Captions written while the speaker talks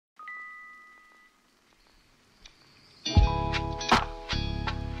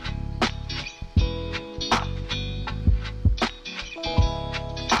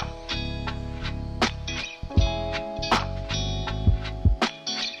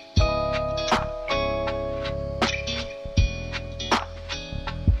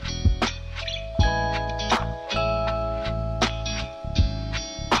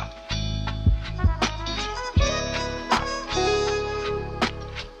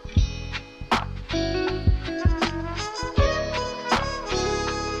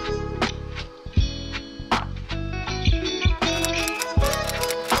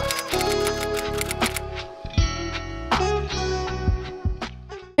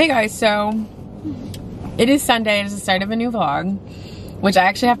Hey guys, so it is Sunday. It is the start of a new vlog, which I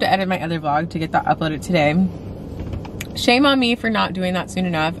actually have to edit my other vlog to get that uploaded today. Shame on me for not doing that soon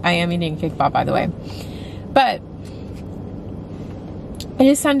enough. I am eating cake pop, by the way. But it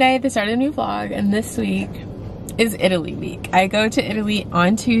is Sunday, the start of the new vlog, and this week is Italy week. I go to Italy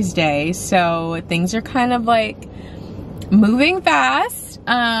on Tuesday, so things are kind of like moving fast.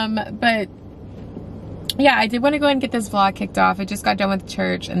 But yeah, I did want to go ahead and get this vlog kicked off. I just got done with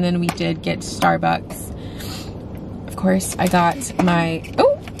church, and then we did get Starbucks. Of course, I got my,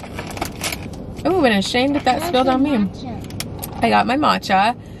 oh, and a shame that spilled on me. I got my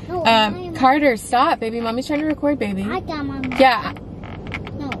matcha. Carter, stop, baby. Mommy's trying to record, baby. I got my matcha. Yeah.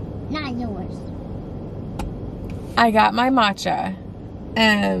 No, not yours. I got my matcha.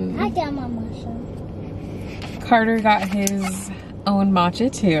 I got my matcha. Carter got his own matcha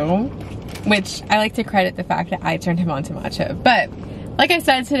too, which I like to credit the fact that I turned him on to matcha. But like I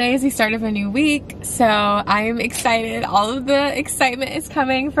said, today is the start of a new week, so I am excited. All of the excitement is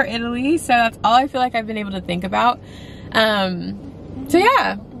coming for Italy, so that's all I feel like I've been able to think about. So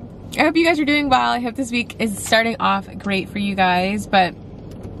yeah, I hope you guys are doing well. I hope this week is starting off great for you guys. But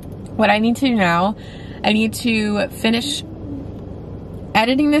what I need to do now, I need to finish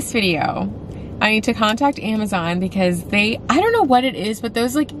editing this video. I need to contact Amazon because I don't know what it is, but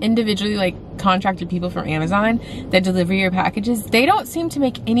those like individually like contracted people from Amazon that deliver your packages, they don't seem to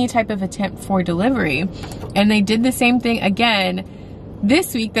make any type of attempt for delivery. And they did the same thing again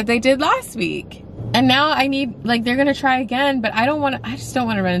this week that they did last week. And now I need, like, they're gonna try again, but I just don't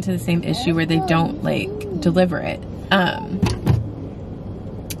want to run into the same issue where they don't like deliver it.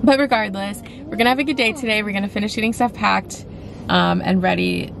 But regardless, we're gonna have a good day today. We're gonna finish getting stuff packed and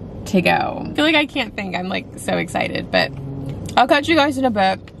ready to go. I feel like I can't think. I'm like so excited, but I'll catch you guys in a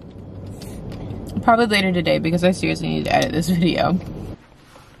bit. Probably later today because I seriously need to edit this video.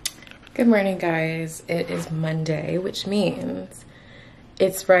 Good morning, guys. It is Monday, which means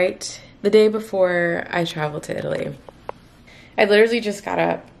it's right the day before I travel to Italy. I literally just got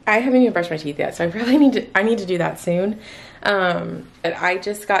up. I haven't even brushed my teeth yet, so I probably need to do that soon. But I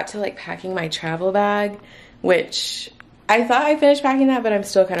just got to like packing my travel bag, which I thought I finished packing that, but I'm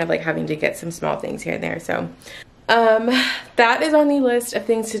still kind of like having to get some small things here and there. So that is on the list of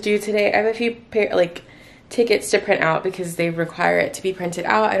things to do today. I have a few tickets to print out because they require it to be printed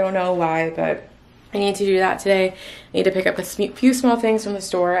out. I don't know why, but I need to do that today. I need to pick up a few small things from the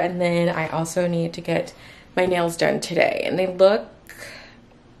store, and then I also need to get my nails done today. And they look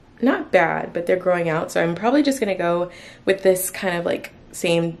not bad, but they're growing out, so I'm probably just gonna go with this kind of like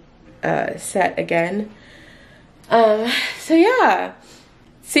same set again. So yeah,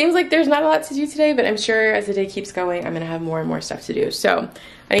 seems like there's not a lot to do today, but I'm sure as the day keeps going, I'm gonna have more and more stuff to do. So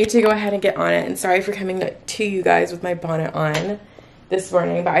I need to go ahead and get on it, and sorry for coming to you guys with my bonnet on this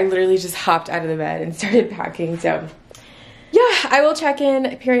morning, but I literally just hopped out of the bed and started packing. So yeah, I will check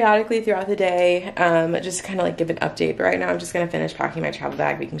in periodically throughout the day, just kind of like give an update. But right now I'm just gonna finish packing my travel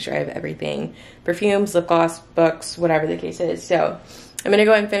bag, making sure I have everything, perfumes, lip gloss, books, whatever the case is. So I'm gonna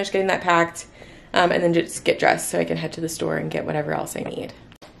go ahead and finish getting that packed, and then just get dressed so I can head to the store and get whatever else I need.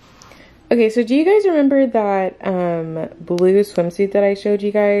 Okay, so do you guys remember that blue swimsuit that I showed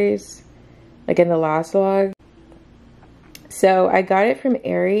you guys like in the last vlog? So I got it from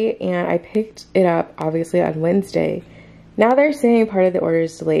Aerie and I picked it up obviously on Wednesday. Now they're saying part of the order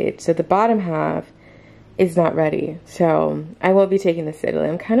is delayed, so the bottom half is not ready. So I won't be taking this to Italy.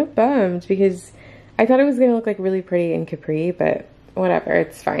 I'm kind of bummed because I thought it was gonna look like really pretty in capri, but whatever,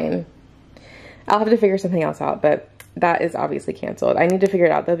 it's fine. I'll have to figure something else out, but that is obviously canceled. I need to figure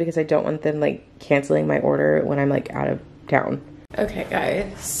it out though because I don't want them like canceling my order when I'm like out of town. Okay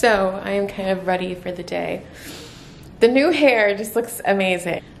guys, so I am kind of ready for the day. The new hair just looks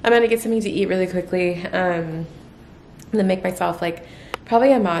amazing. I'm gonna get something to eat really quickly, and then make myself like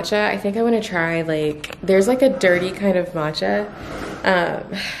probably a matcha. I think I wanna try like, there's like a dirty kind of matcha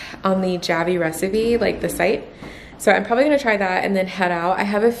on the Javi recipe, like the site. So I'm probably gonna try that and then head out. I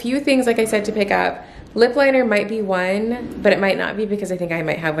have a few things, like I said, to pick up. Lip liner might be one, but it might not be because I think I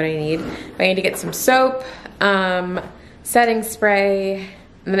might have what I need. I need to get some soap, setting spray,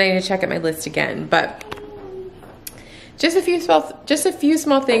 and then I need to check out my list again. But just a few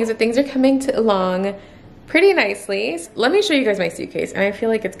small things. The things are coming along pretty nicely. Let me show you guys my suitcase, and I feel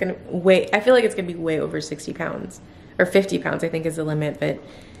like it's gonna be way over 60 pounds or 50 pounds. I think is the limit, but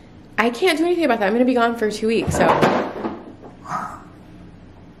I can't do anything about that. I'm gonna be gone for 2 weeks, so.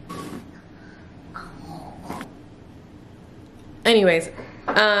 Anyways,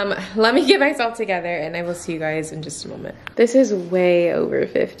 let me get myself together and I will see you guys in just a moment. This is way over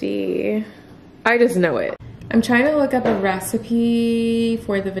 50. I just know it. I'm trying to look up a recipe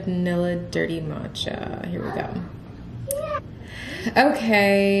for the vanilla dirty matcha. Here we go.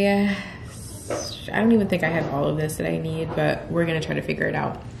 Okay. I don't even think I have all of this that I need, but we're gonna try to figure it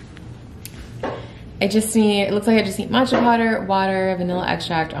out. It looks like I just need matcha powder, water, vanilla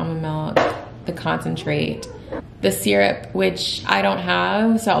extract, almond milk, the concentrate, the syrup, which I don't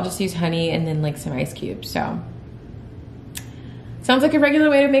have, so I'll just use honey and then like some ice cubes, so. Sounds like a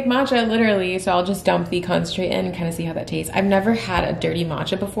regular way to make matcha, literally, so I'll just dump the concentrate in and kind of see how that tastes. I've never had a dirty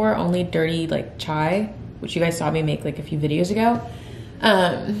matcha before, only dirty like chai, which you guys saw me make like a few videos ago.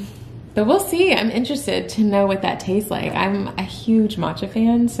 But we'll see. I'm interested to know what that tastes like. I'm a huge matcha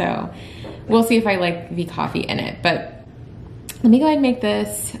fan, so we'll see if I like the coffee in it. But let me go ahead and make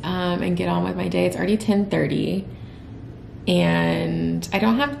this and get on with my day. It's already 10:30 and I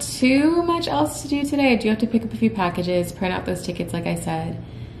don't have too much else to do today. I do have to pick up a few packages, print out those tickets like I said,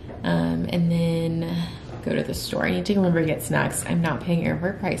 and then go to the store. I need to remember to get snacks. I'm not paying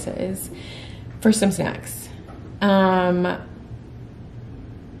airport prices for some snacks.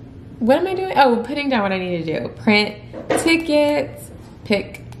 What am I doing? Oh, putting down what I need to do. Print tickets,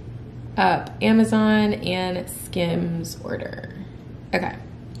 pick up Amazon and Skims order. Okay.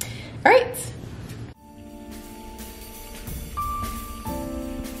 All right.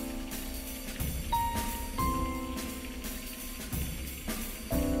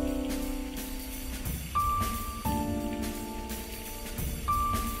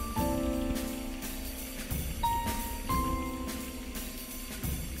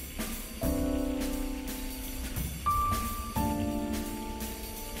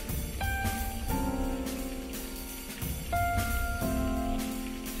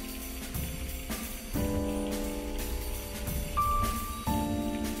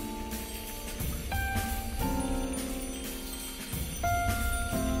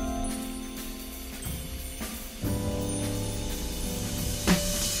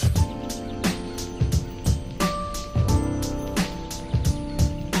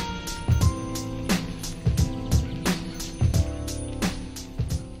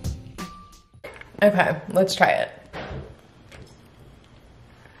 Okay, let's try it.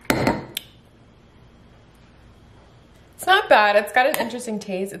 It's not bad. It's got an interesting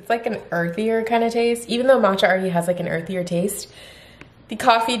taste. It's like an earthier kind of taste. Even though matcha already has like an earthier taste, the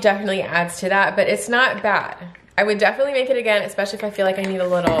coffee definitely adds to that, but it's not bad. I would definitely make it again, especially if I feel like I need a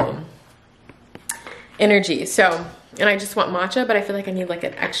little energy. So, and I just want matcha, but I feel like I need like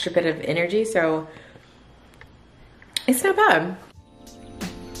an extra bit of energy, so it's not bad.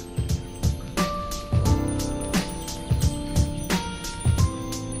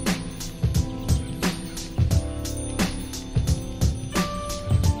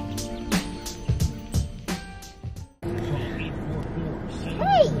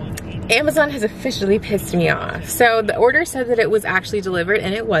 Amazon has officially pissed me off. So the order said that it was actually delivered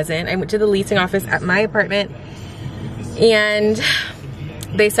and it wasn't. I went to the leasing office at my apartment and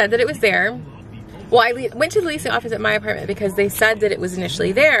they said that it was there. Well, I went to the leasing office at my apartment because they said that it was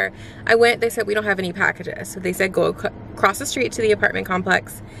initially there. I went, they said we don't have any packages. So they said go across the street to the apartment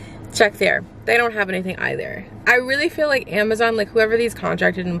complex, check there. They don't have anything either. I really feel like Amazon, like whoever these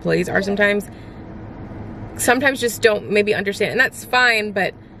contracted employees are sometimes just don't maybe understand, and that's fine,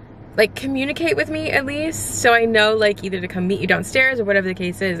 but like communicate with me at least so I know like either to come meet you downstairs or whatever the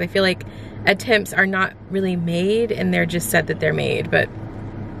case is. I feel like attempts are not really made and they're just said that they're made, but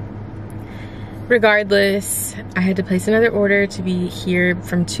regardless, I had to place another order to be here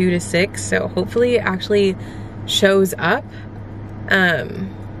from 2 to 6, so hopefully it actually shows up. But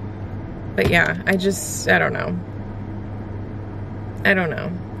yeah, I don't know.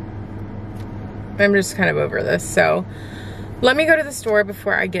 I'm just kind of over this, so let me go to the store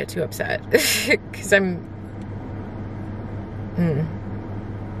before I get too upset, because I'm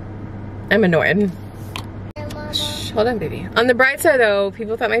annoyed. Shh, hold on, baby. On the bright side though,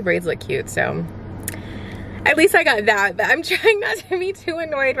 people thought my braids looked cute, so at least I got that, but I'm trying not to be too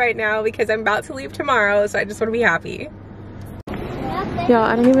annoyed right now because I'm about to leave tomorrow, so I just want to be happy. Y'all,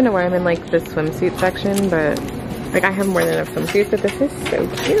 I don't even know why I'm in like the swimsuit section, but like I have more than enough swimsuits, but this is so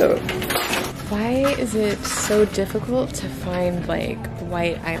cute. Why is it so difficult to find like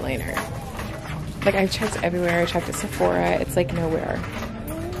white eyeliner? Like I've checked everywhere. I checked at Sephora. It's like nowhere.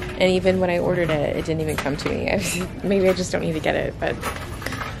 And even when I ordered it, it didn't even come to me. Maybe I just don't need to get it, but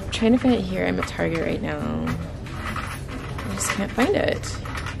I'm trying to find it here. I'm at Target right now. I just can't find it.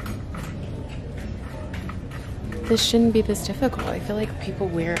 This shouldn't be this difficult. I feel like people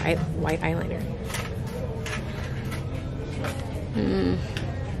wear white eyeliner.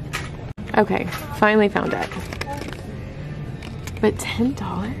 Okay, finally found it. But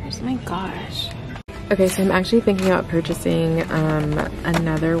 $10? My gosh. Okay, so I'm actually thinking about purchasing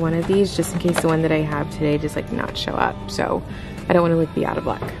another one of these just in case the one that I have today just like not show up. So I don't want to like be out of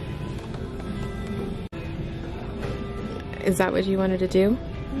luck. Is that what you wanted to do?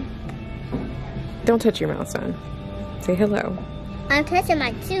 Don't touch your mouth, son. Say hello. I'm touching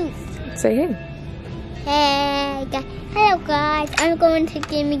my tooth. Say hey. Hey, guys. Hello, guys. I'm going to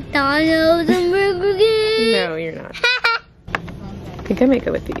get McDonald's and Burger King. No, you're not. I think I might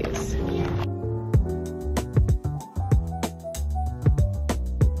go with these.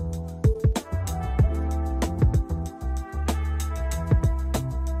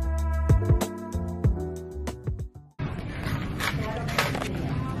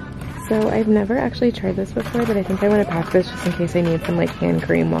 So I've never actually tried this before, but I think I want to pack this just in case I need some like hand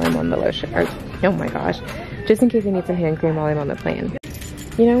cream while I'm on the lotion. Or, oh my gosh, just in case I need some hand cream while I'm on the plane.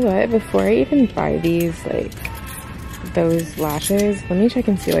 You know what? Before I even buy these, like those lashes, let me check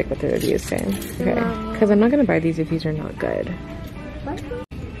and see like what the reviews say. Okay, because I'm not gonna buy these if these are not good.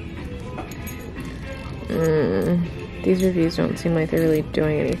 These reviews don't seem like they're really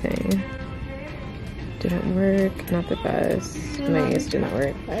doing anything. Didn't work, not the best. Nice, did not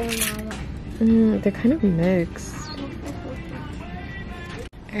work. They're kind of mixed.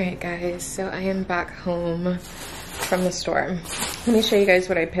 Alright guys, so I am back home from the store. Let me show you guys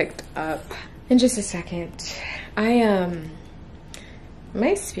what I picked up in just a second. My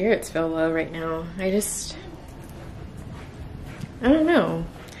spirits feel low right now. I don't know.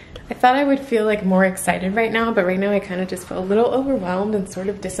 I thought I would feel like more excited right now, but right now I kind of just feel a little overwhelmed and sort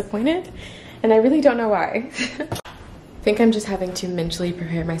of disappointed. And I really don't know why. I think I'm just having to mentally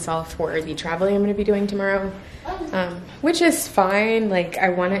prepare myself for the traveling I'm gonna be doing tomorrow, which is fine. Like, I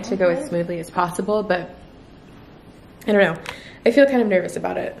want it to go as smoothly as possible, but I don't know. I feel kind of nervous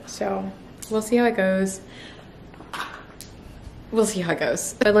about it. So we'll see how it goes. We'll see how it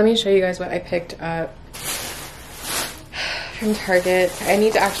goes. But let me show you guys what I picked up from Target. I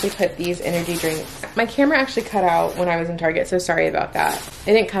need to actually put these energy drinks. My camera actually cut out when I was in Target, so sorry about that.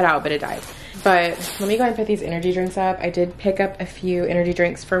 It didn't cut out, but it died. But let me go ahead and put these energy drinks up. I did pick up a few energy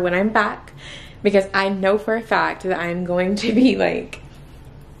drinks for when I'm back because I know for a fact that I'm going to be like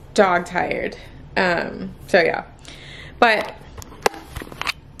dog tired. So yeah. But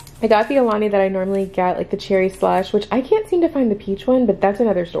I got the Alani that I normally get, like the cherry slush, which I can't seem to find the peach one, but that's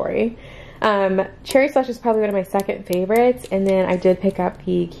another story. Cherry slush is probably one of my second favorites, and then I did pick up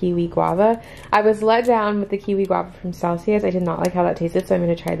the kiwi guava. I was let down with the kiwi guava from Celsius. I did not like how that tasted, so I'm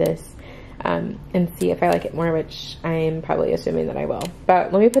going to try this and see if I like it more, which I'm probably assuming that I will.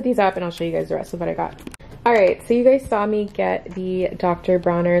 But let me put these up and I'll show you guys the rest of what I got. Alright, so you guys saw me get the Dr.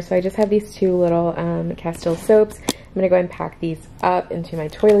 Bronner, so I just have these two little Castile soaps. I'm going to go ahead and pack these up into my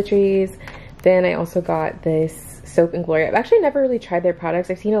toiletries. Then I also got this soap in Gloria. I've actually never really tried their products.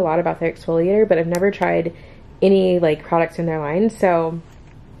 I've seen a lot about their exfoliator, but I've never tried any like products in their line. So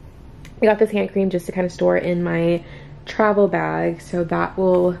I got this hand cream just to kind of store in my travel bag. So that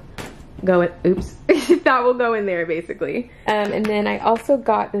will go in, oops, that will go in there basically. And then I also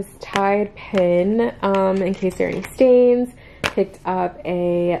got this Tide pen in case there are any stains. Picked up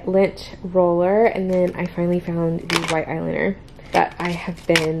a lint roller, and then I finally found the white eyeliner that I have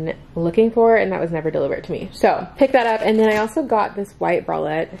been looking for, and that was never delivered to me. So picked that up, and then I also got this white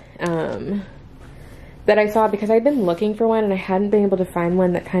bralette that I saw because I'd been looking for one and I hadn't been able to find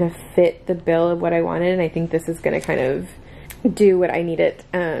one that kind of fit the bill of what I wanted, and I think this is gonna kind of do what I need it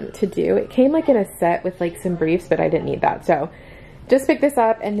to do. It came like in a set with like some briefs, but I didn't need that. So just picked this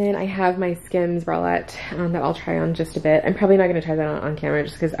up, and then I have my Skims bralette that I'll try on just a bit. I'm probably not gonna try that on camera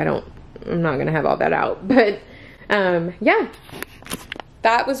just because I'm not gonna have all that out. But yeah,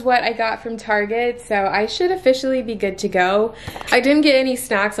 that was what I got from Target. So I should officially be good to go. I didn't get any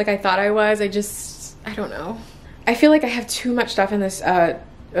snacks like I thought I was. I don't know. I feel like I have too much stuff in this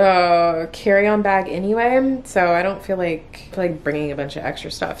carry-on bag anyway, so I don't feel like bringing a bunch of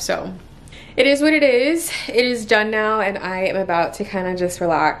extra stuff. So it is what it is. It is done now, and I am about to kind of just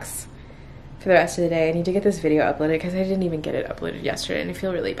relax for the rest of the day. I need to get this video uploaded because I didn't even get it uploaded yesterday, and I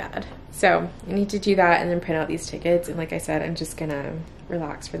feel really bad. So I need to do that and then print out these tickets, and like I said, I'm just gonna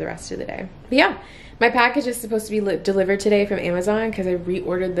relax for the rest of the day. But yeah, my package is supposed to be delivered today from Amazon because I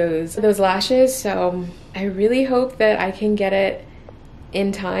reordered those lashes, so I really hope that I can get it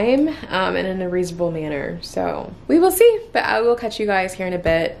in time and in a reasonable manner. So we will see, but I will catch you guys here in a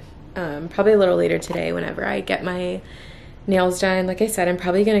bit. Probably a little later today whenever I get my nails done. Like I said, I'm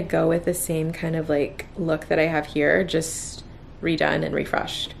probably gonna go with the same kind of like look that I have here, just redone and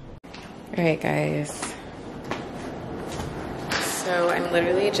refreshed. All right guys, so I'm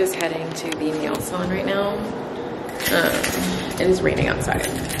literally just heading to the nail salon right now. It is raining outside,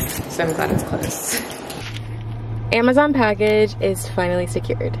 so I'm glad it's closed. Amazon package is finally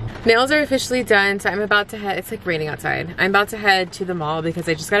secured. Nails are officially done, so I'm about to head, it's like raining outside. I'm about to head to the mall because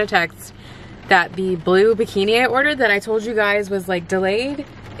I just got a text that the blue bikini I ordered that I told you guys was like delayed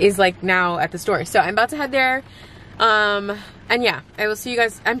is like now at the store. So I'm about to head there. And yeah, I will see you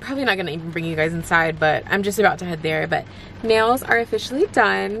guys. I'm probably not gonna even bring you guys inside, but I'm just about to head there. But nails are officially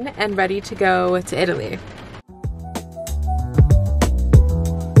done and ready to go to Italy.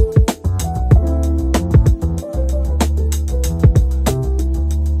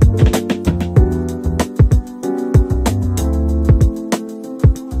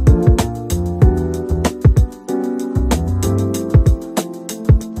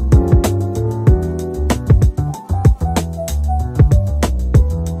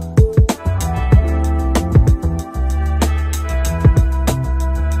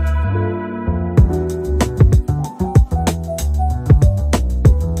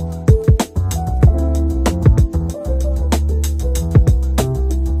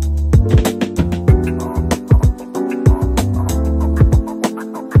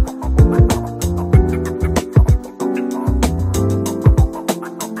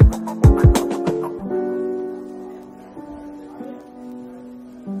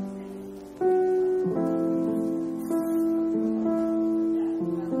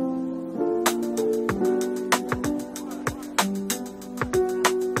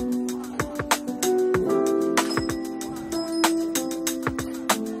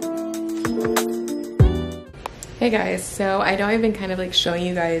 Hey guys, so I know I've been kind of like showing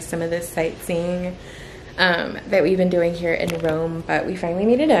you guys some of this sightseeing that we've been doing here in Rome, but we finally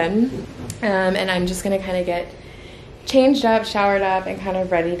made it in. And I'm just gonna kind of get changed up, showered up, and kind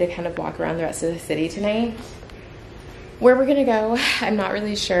of ready to kind of walk around the rest of the city tonight. Where we're gonna go, I'm not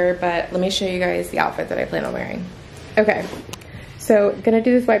really sure, but let me show you guys the outfit that I plan on wearing. Okay, so gonna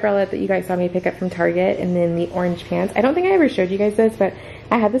do this white bralette that you guys saw me pick up from Target, and then the orange pants. I don't think I ever showed you guys this, but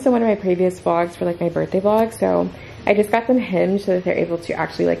I had this in one of my previous vlogs for like my birthday vlog, so I just got them hinged so that they're able to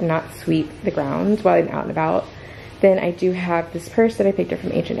actually like not sweep the ground while I'm out and about. Then I do have this purse that I picked up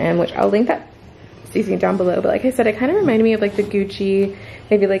from H&M, which I'll link that down below, but like I said, it kind of reminded me of like the Gucci,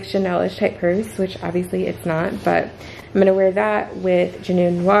 maybe like Chanel-ish type purse, which obviously it's not, but I'm gonna wear that with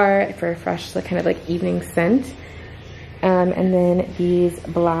Genuine Noir for a fresh like kind of like evening scent. And then these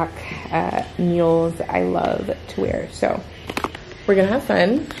black mules I love to wear. So we're gonna have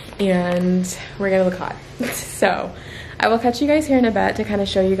fun and we're gonna look hot. So I will catch you guys here in a bit to kind of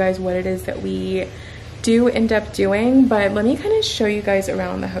show you guys what it is that we do end up doing, but let me kind of show you guys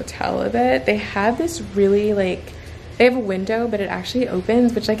around the hotel a bit. They have this really like, they have a window, but it actually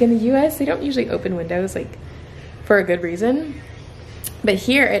opens, which like in the US, they don't usually open windows like for a good reason. But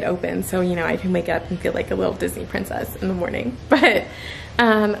here it opens, so you know, I can wake up and feel like a little Disney princess in the morning. But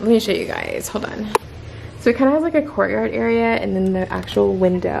let me show you guys, hold on. So it kind of has like a courtyard area, and then the actual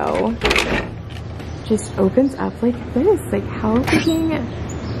window just opens up like this. Like how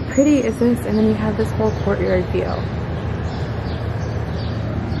freaking pretty is this? And then you have this whole courtyard view.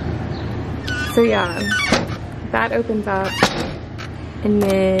 So yeah, that opens up, and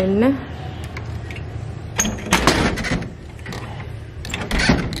then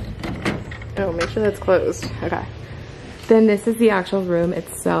oh, make sure that's closed. Okay. Then this is the actual room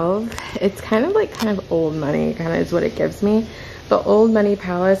itself. It's kind of old money, kind of is what it gives me. The old money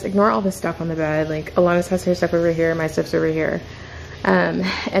palace. Ignore all the stuff on the bed. Like Alana's has her stuff over here, my stuff's over here. And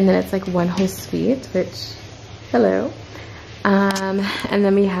then it's like one whole suite, which, hello. And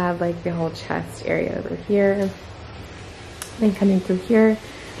then we have like the whole chest area over here. Then coming through here,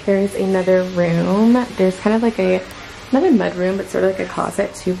 there's another room. There's kind of like not a mud room, but sort of like a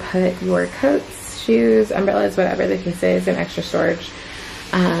closet to put your coats, shoes, umbrellas, whatever the case is, and extra storage.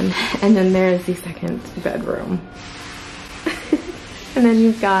 And then there's the second bedroom. And then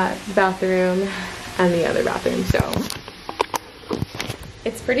you've got the bathroom and the other bathroom. So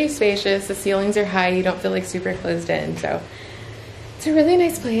it's pretty spacious. The ceilings are high. You don't feel like super closed in. So it's a really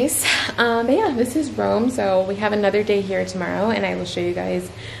nice place. But yeah, this is Rome. So we have another day here tomorrow, and I will show you guys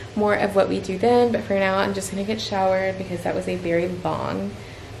more of what we do then. But for now, I'm just gonna get showered because that was a very long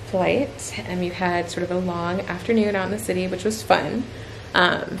flight, and we've had sort of a long afternoon out in the city, which was fun.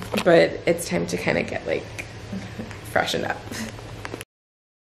 But it's time to kind of get like freshened up.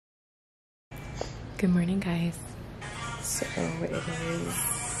 Good morning, guys. So it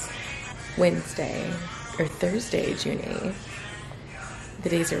is Wednesday or Thursday, June 8th. The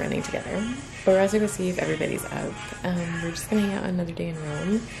days are running together, but we're also gonna see if everybody's up. We're just gonna hang out another day in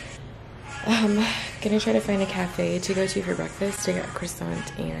Rome. Gonna try to find a cafe to go to for breakfast to get a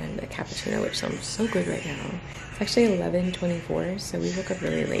croissant and a cappuccino, which sounds so good right now. It's actually 11:24, so we woke up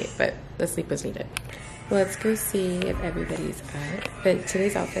really late, but the sleep was needed. let's go see if everybody's up. But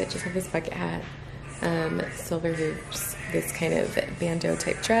today's outfit, just have this bucket hat, silver hoops, this kind of bandeau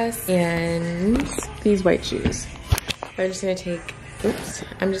type dress, and these white shoes. I'm just gonna take,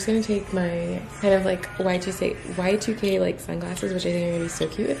 I'm just gonna take my kind of like Y2K like sunglasses, which I think are gonna be so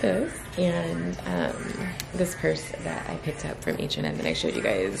cute with this, and this purse that I picked up from H&M that I showed you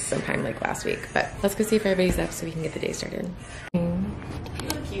guys sometime like last week. But let's go see if everybody's up so we can get the day started.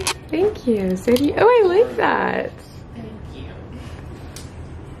 Thank you. So do you, oh, I like that. Thank you.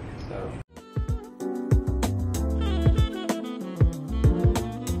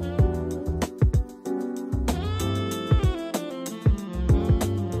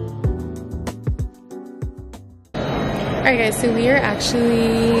 Alright guys, so we are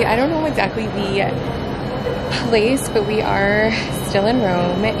actually, I don't know exactly the place, but we are still in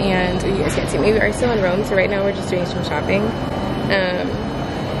Rome, and you guys can't see me, we are still in Rome, so right now we're just doing some shopping.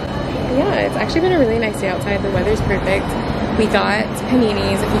 Yeah, it's actually been a really nice day outside, the weather's perfect. We got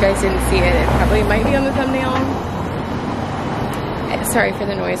paninis, if you guys didn't see it, it probably might be on the thumbnail. Sorry for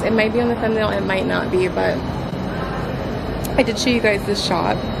the noise, it might be on the thumbnail, it might not be, but I did show you guys this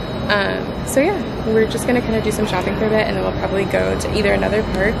shop. So yeah, we're just gonna kind of do some shopping for a bit, and then we'll probably go to either another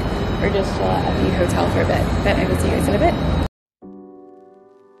park or just chill at the hotel for a bit. But I will see you guys in a bit.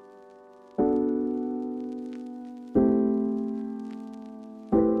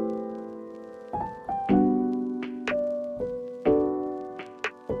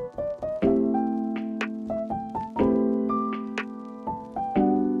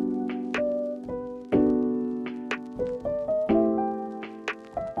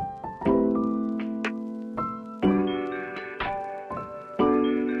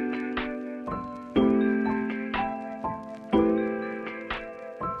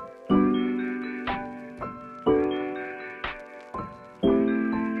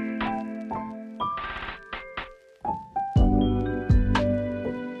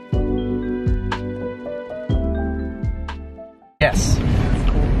 Yes.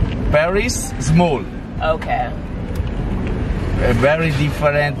 Paris, small. Okay. Very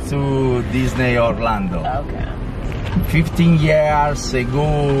different to Disney Orlando. Okay. 15 years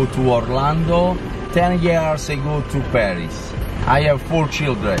ago to Orlando, 10 years ago to Paris. I have 4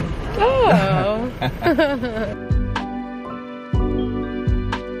 children. Oh.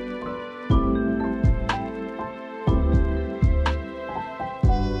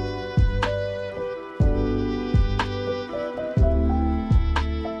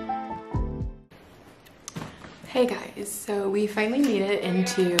 Hey guys, so we finally made it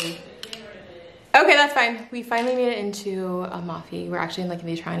into, okay, that's fine. We finally made it into Amalfi. We're actually in like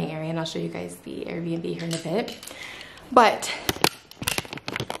the Trani area, and I'll show you guys the Airbnb here in a bit. But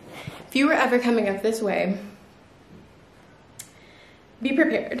if you were ever coming up this way, be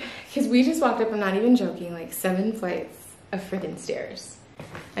prepared, because we just walked up, I'm not even joking, like 7 flights of freaking stairs.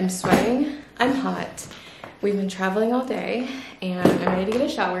 I'm sweating, I'm hot. We've been traveling all day, and I'm ready to get a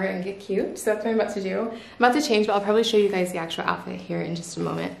shower and get cute, so that's what I'm about to do. I'm about to change, but I'll probably show you guys the actual outfit here in just a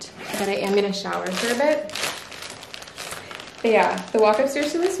moment. But I am gonna shower for a bit. But yeah, the walk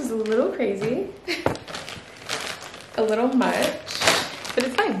upstairs to this was a little crazy. A little much, but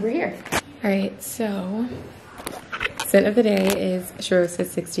it's fine, we're here. All right, so scent of the day is Shirosa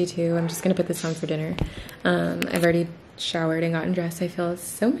 62. I'm just gonna put this on for dinner. I've already showered and gotten dressed. I feel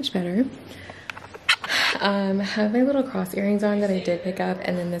so much better. Have my little cross earrings on that I did pick up,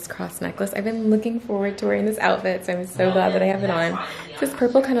 and then this cross necklace. I've been looking forward to wearing this outfit, so I'm so glad that I have it on. This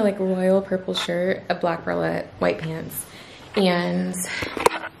purple kind of like royal purple shirt, a black bralette, white pants, and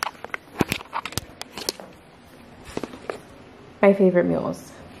my favorite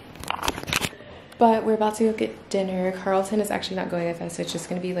mules. But we're about to go get dinner. Carlton is actually not going with us, so it's just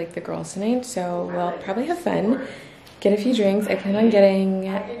gonna be like the girls tonight, so we'll probably have fun. Get a few drinks. I plan on getting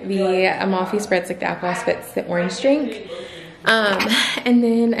the Amalfi Spreads, like the Apple Spritz, the orange drink. And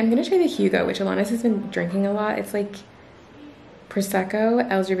then I'm gonna try the Hugo, which Alanis has been drinking a lot. It's like Prosecco,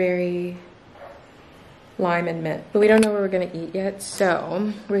 elderberry, lime, and mint. But we don't know where we're gonna eat yet,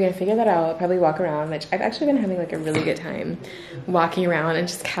 so we're gonna figure that out. Probably walk around, which I've actually been having like a really good time walking around and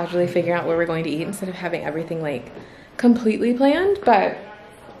just casually figuring out where we're going to eat instead of having everything like completely planned. But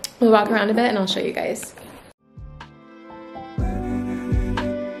we'll walk around a bit and I'll show you guys.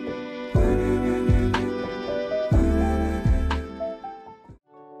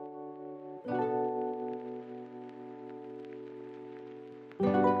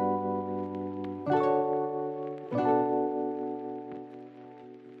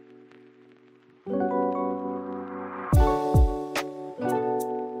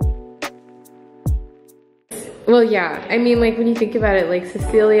 Well, yeah. I mean, like when you think about it, like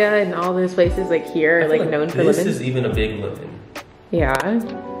Sicilia and all those places like here are like known for living. This is even a big living. Yeah.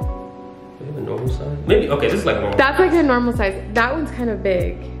 Maybe a normal size? Maybe, okay, this is like a normal That's like a normal size. That one's kind of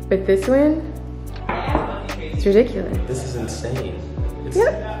big, but this one, it's ridiculous. This is insane. It's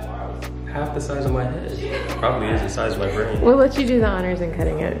half the size of my head. Probably is the size of my brain. We'll let you do the honors in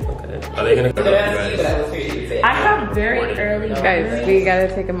cutting it. Okay. Are they gonna cut it up, you guys? I have very early. Guys, we gotta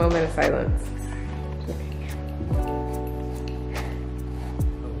take a moment of silence.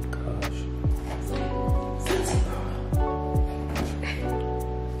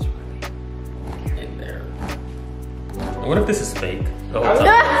 What if this is fake? I was going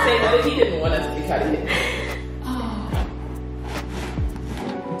to say, what if he didn't want us to cut it?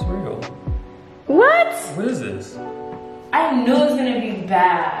 It's real. What? What is this? I knew it was going to be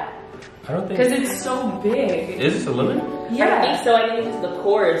bad. I don't think. Because it's so big. Is this a lemon? Yeah. I think so. I think because the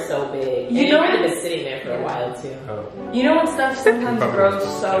core is so big. You know, it been sitting there for a while too. Oh. You know when stuff sometimes grows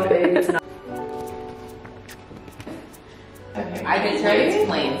so big, it's not. Okay. I can tell you it's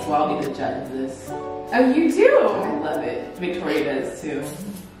plain, so I'll be the judge of this. Oh, you do? I love it. Victoria does too.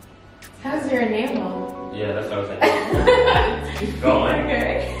 How's your enamel? Yeah, that's what I was thinking. Go on.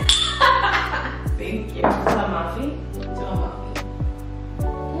 Okay. Thank you. Amalfi. To Amalfi.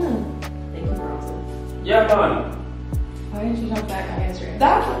 Thank you, Bronson. Yeah, man. Why didn't you talk to that guy yesterday?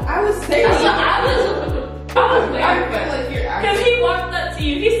 That's what I was saying. I was waiting for it. Because he walked up to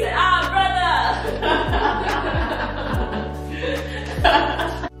you. He said, brother.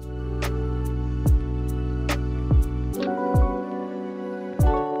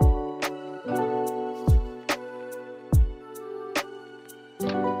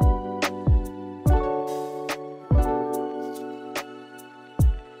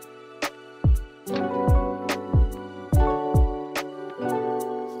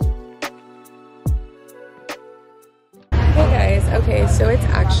 Okay, so it's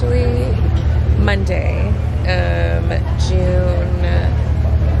actually Monday, June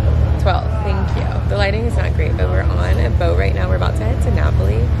 12th. Thank you. The lighting is not great, but we're on a boat right now. We're about to head to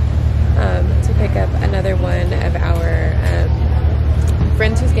Napoli to pick up another one of our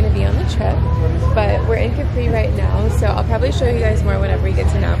friends who's going to be on the trip. But we're in Capri right now, so I'll probably show you guys more whenever we get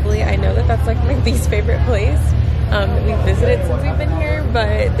to Napoli. I know that that's like my least favorite place. We've visited since we've been here,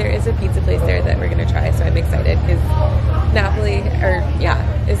 but there is a pizza place there that we're gonna try, so I'm excited because Napoli,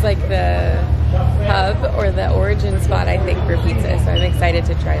 is like the hub or the origin spot, I think, for pizza, so I'm excited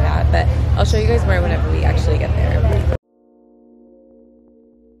to try that, but I'll show you guys more whenever we actually get there.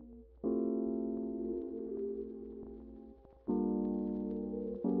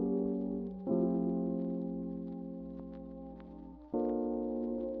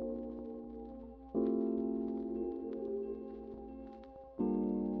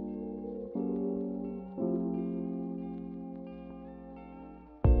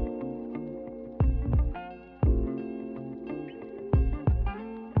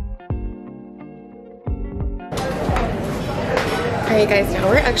 Alright guys, now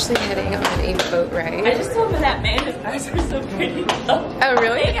we're actually heading on a boat ride. I just told him that man, his eyes are so pretty. Oh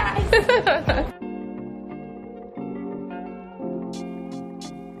really? Hey guys.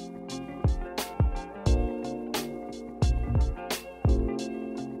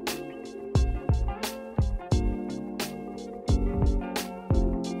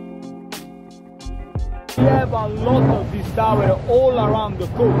 We have a lot of these towers all around the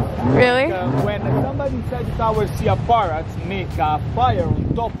coast. Really? When somebody inside the tower see a parrot, make a fire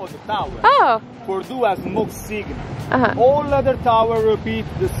on top of the tower. Oh! For do a smoke signal. Uh-huh. All other towers repeat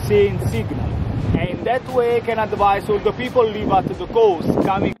the same signal. And in that way can advise all the people live at the coast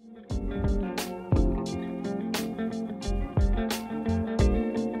coming.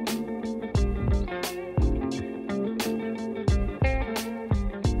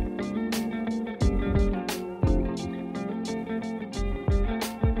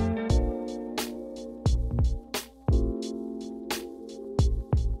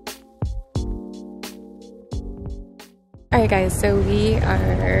 Alright guys, so we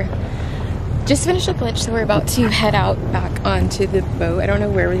are just finished with lunch, so we're about to head out back onto the boat. I don't know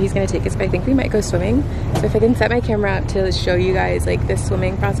where he's going to take us, but I think we might go swimming. So if I can set my camera up to show you guys like the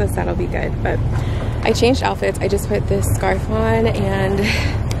swimming process, that'll be good. But I changed outfits. I just put this scarf on and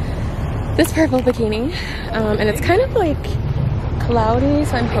this purple bikini. And it's kind of like cloudy,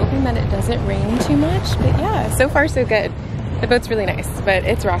 so I'm hoping that it doesn't rain too much. But yeah, so far so good. The boat's really nice, but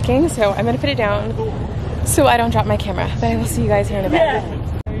it's rocking, so I'm going to put it down so I don't drop my camera. But I will see you guys here in a bit.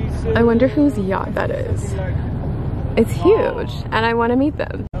 Yeah. I wonder whose yacht that is. It's huge, and I want to meet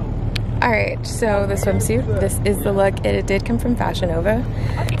them. Alright, so the swimsuit, this is the look. It did come from Fashion Nova,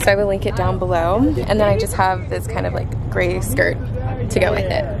 so I will link it down below. And then I just have this kind of like gray skirt to go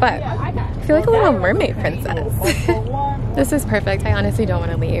with it. But I feel like a little mermaid princess. This is perfect. I honestly don't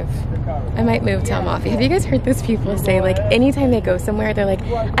want to leave. I might move to Amalfi. Have you guys heard those people say, like, anytime they go somewhere, they're like,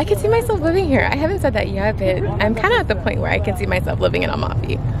 I can see myself living here. I haven't said that yet, but I'm kind of at the point where I can see myself living in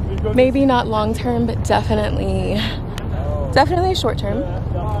Amalfi. Maybe not long term, but definitely short term.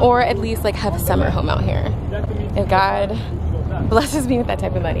 Or at least like have a summer home out here. If God blesses me with that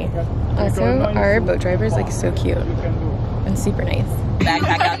type of money. Also, our boat driver is like so cute and super nice.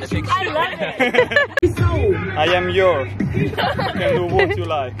 Backpack out the picture. I love it. I am yours. You can do what you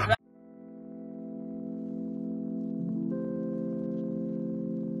like.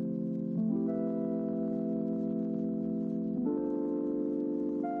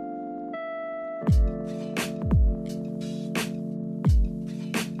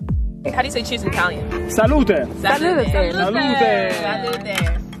 How do you say cheers in Italian? Salute! Salute! Salute! Salute!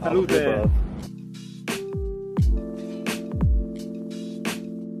 Salute!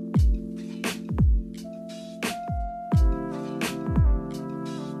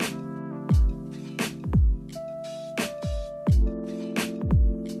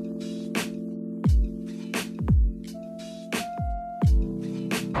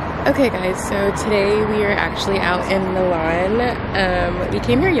 Okay guys, so today we are actually out in Milan. We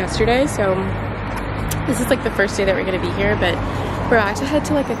came here yesterday, so this is like the first day that we're gonna be here, but we're about to head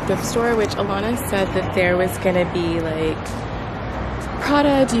to like a thrift store, which Alana said that there was gonna be like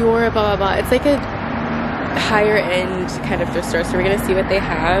Prada, Dior, blah blah blah. It's like a higher end kind of thrift store, so we're gonna see what they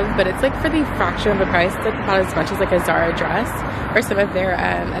have, but it's like for the fraction of the price. It's like not as much as like a Zara dress or some of their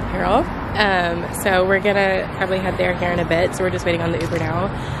apparel. So we're gonna probably head there here in a bit, so we're just waiting on the Uber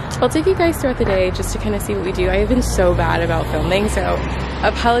now. I'll take you guys throughout the day just to kind of see what we do. I have been so bad about filming, so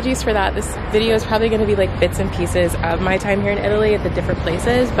apologies for that. This video is probably gonna be like bits and pieces of my time here in Italy at the different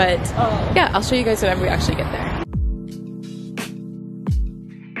places, but yeah, I'll show you guys whenever we actually get there.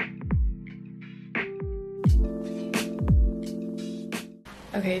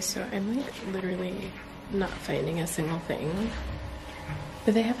 Okay, so I'm like literally not finding a single thing,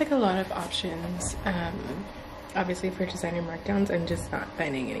 but they have like a lot of options. Obviously for designer markdowns, I'm just not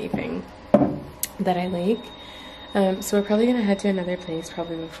finding anything that I like. So we're probably gonna head to another place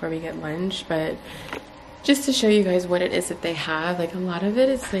probably before we get lunch, but just to show you guys what it is that they have, like a lot of it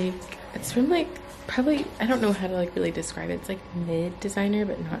is like, it's from like probably, I don't know how to like really describe it. It's like mid designer,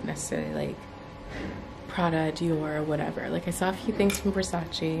 but not necessarily like Prada, Dior, or whatever. Like I saw a few things from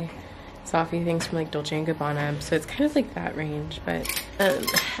Versace, saw a few things from like Dolce & Gabbana, so it's kind of like that range, but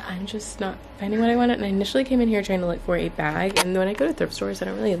I'm just not finding what I wanted. And I initially came in here trying to look for a bag, and when I go to thrift stores, I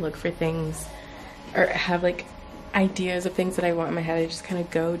don't really look for things or have like ideas of things that I want in my head. I just kind of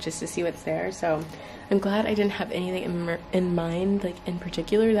go just to see what's there. So I'm glad I didn't have anything in mind, like in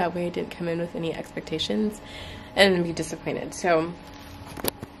particular. That way I didn't come in with any expectations and be disappointed. So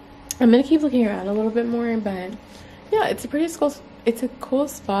I'm gonna keep looking around a little bit more, but yeah, it's a pretty cool, it's a cool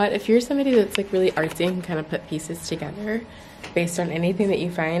spot. If you're somebody that's like really artsy and kind of put pieces together based on anything that you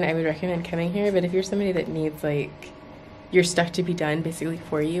find, I would recommend coming here. But if you're somebody that needs like your stuff to be done basically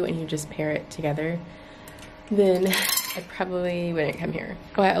for you and you just pair it together, then I probably wouldn't come here.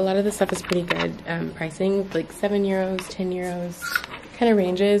 But a lot of the stuff is pretty good pricing, like 7 euros, 10 euros, kind of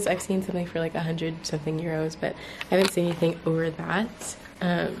ranges. I've seen something for like 100 something euros, but I haven't seen anything over that.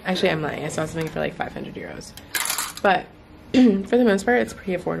 Actually, I'm lying. I saw something for like 500 euros. But for the most part, it's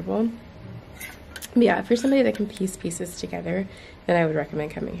pretty affordable. But yeah, if you're somebody that can piece pieces together, then I would recommend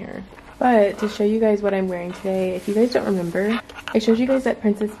coming here. But to show you guys what I'm wearing today, if you guys don't remember, I showed you guys that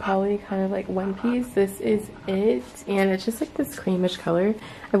Princess Polly kind of like one piece. This is it, and it's just like this creamish color.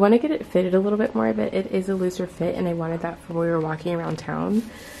 I want to get it fitted a little bit more, but it is a looser fit, and I wanted that for when we were walking around town.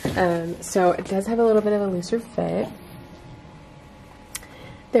 So it does have a little bit of a looser fit.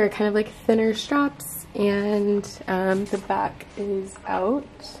 They're kind of like thinner straps, and the back is out.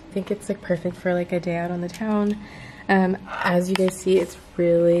 I think it's like perfect for like a day out on the town. As you guys see, it's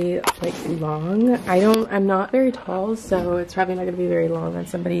really like long. I'm not very tall, so it's probably not gonna be very long on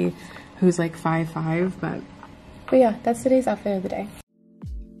somebody who's like 5'5", but yeah, that's today's outfit of the day.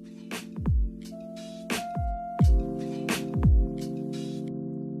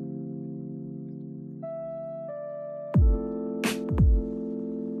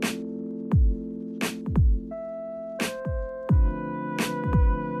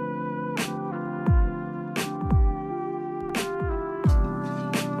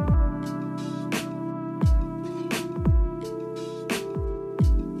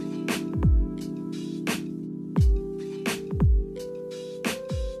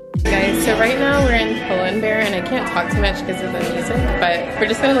 So right now we're in Poland Bear, and I can't talk too much because of the music, but we're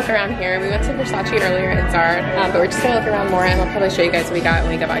just gonna look around here. We went to Versace earlier and Zara, but we're just gonna look around more, and I'll probably show you guys what we got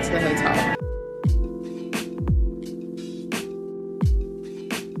when we get back to the hotel.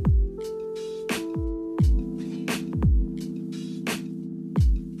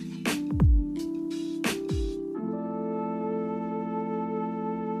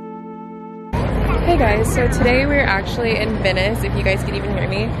 Hey guys, so today we're actually in Venice, if you guys can even hear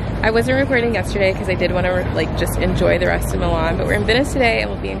me. I wasn't recording yesterday because I did want to like just enjoy the rest of Milan, but we're in Venice today and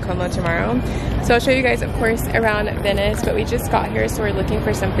we'll be in Como tomorrow. So I'll show you guys, of course, around Venice, but we just got here, so we're looking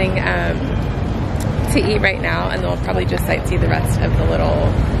for something to eat right now, and then we'll probably just sightsee the rest of the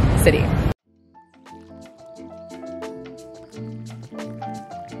little city.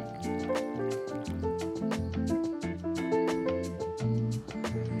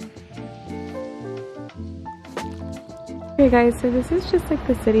 Okay guys, so this is just like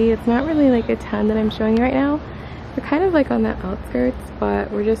the city. It's not really like a ton that I'm showing you right now. We're kind of like on the outskirts,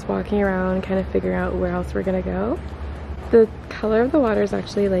 but we're just walking around kind of figuring out where else we're gonna go. The color of the water is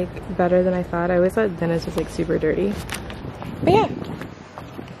actually like better than I thought. I always thought Venice was like super dirty. But yeah.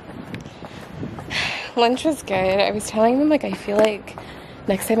 Lunch was good. I was telling them like I feel like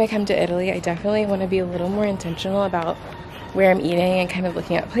next time I come to Italy, I definitely want to be a little more intentional about where I'm eating and kind of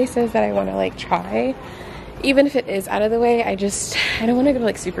looking at places that I want to like try. Even if it is out of the way, I don't want to go to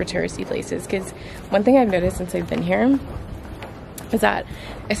like super touristy places, because one thing I've noticed since I've been here is that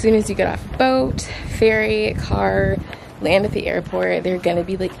as soon as you get off a boat, ferry, car, land at the airport, there are going to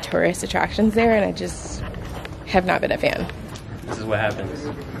be like tourist attractions there, and I just have not been a fan. This is what happens.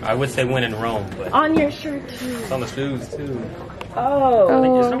 I would say when in Rome, but On your shirt too. it's on the shoes too. Oh. I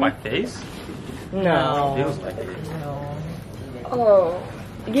think it's on my face. No. It feels like it. Oh.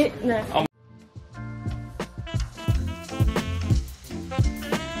 Get no. Oh.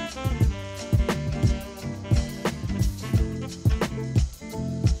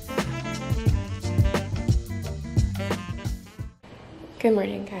 Good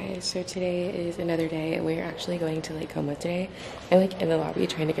morning guys. So today is another day and we're actually going to Lake Como today. I'm like in the lobby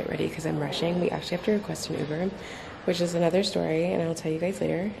trying to get ready because I'm rushing. We actually have to request an Uber, which is another story and I'll tell you guys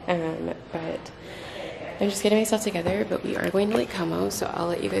later. But I'm just getting myself together, but we are going to Lake Como, so I'll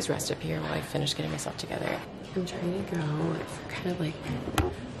let you guys rest up here while I finish getting myself together. I'm trying to go for kind of like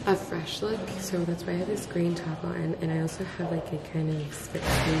a fresh look, so that's why I have this green top on, and I also have like a kind of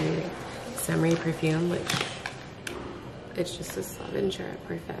sketchy summery perfume, which it's just a Slaventure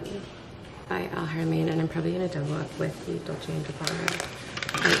parfum by Al Haramain, and I'm probably gonna double up with the Dolce &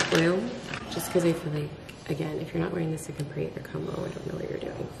 Gabbana light blue, just because I feel like, again, if you're not wearing this to Capri or Como, I don't know what you're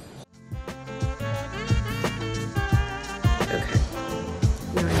doing. Okay,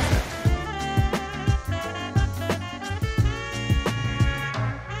 now I'm set.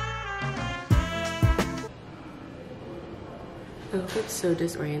 I woke up so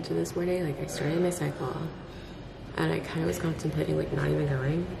disoriented this morning. Like I started my cycle and I kind of was contemplating like not even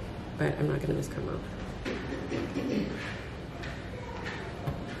going, but I'm not gonna miss Como.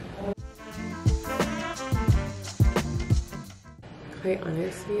 Quite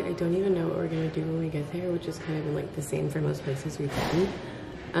honestly, I don't even know what we're gonna do when we get there, which is kind of been like the same for most places we've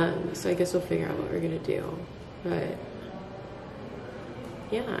been. So I guess we'll figure out what we're gonna do. But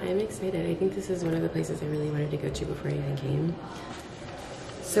yeah, I'm excited. I think this is one of the places I really wanted to go to before I even came.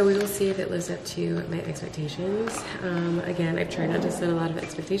 So we will see if it lives up to my expectations. Again, I've tried not to set a lot of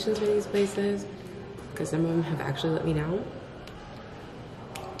expectations for these places because some of them have actually let me down.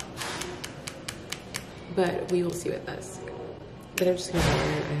 But we will see with this. But I'm just gonna go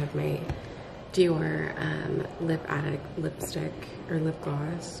in. I have my Dior Lip Addict lipstick or lip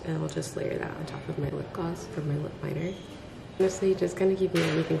gloss, and I'll just layer that on top of my lip gloss for my lip liner. Honestly, just kind of keeping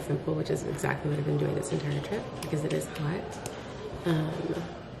everything simple, which is exactly what I've been doing this entire trip because it is hot.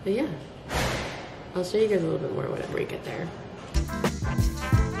 But yeah, I'll show you guys a little bit more whenever we get there.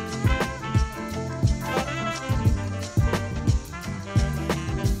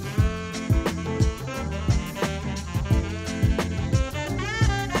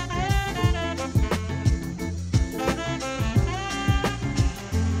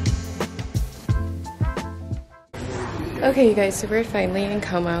 Okay you guys, so we're finally in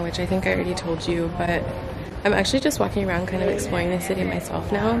Como, which I think I already told you, but I'm actually just walking around kind of exploring the city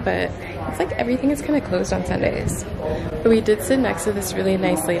myself now, but it's like everything is kind of closed on Sundays. But we did sit next to this really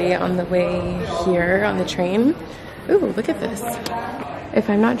nice lady on the way here on the train. Ooh, look at this. If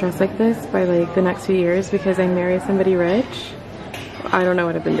I'm not dressed like this by like the next few years because I marry somebody rich, I don't know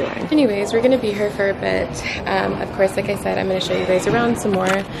what I've been doing. Anyways, we're gonna be here for a bit. Of course, like I said, I'm gonna show you guys around some more.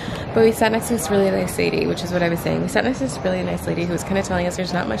 But we sat next to this really nice lady, which is what I was saying. We sat next to this really nice lady who was kind of telling us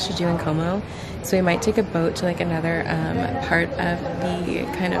there's not much to do in Como. So we might take a boat to like another part of the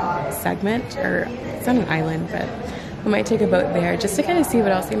kind of segment, or it's not an island, but we might take a boat there just to kind of see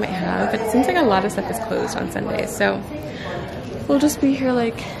what else they might have. But it seems like a lot of stuff is closed on Sundays. So we'll just be here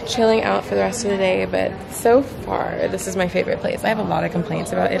like chilling out for the rest of the day. But so far, this is my favorite place. I have a lot of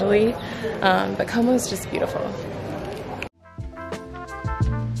complaints about Italy, but Como is just beautiful.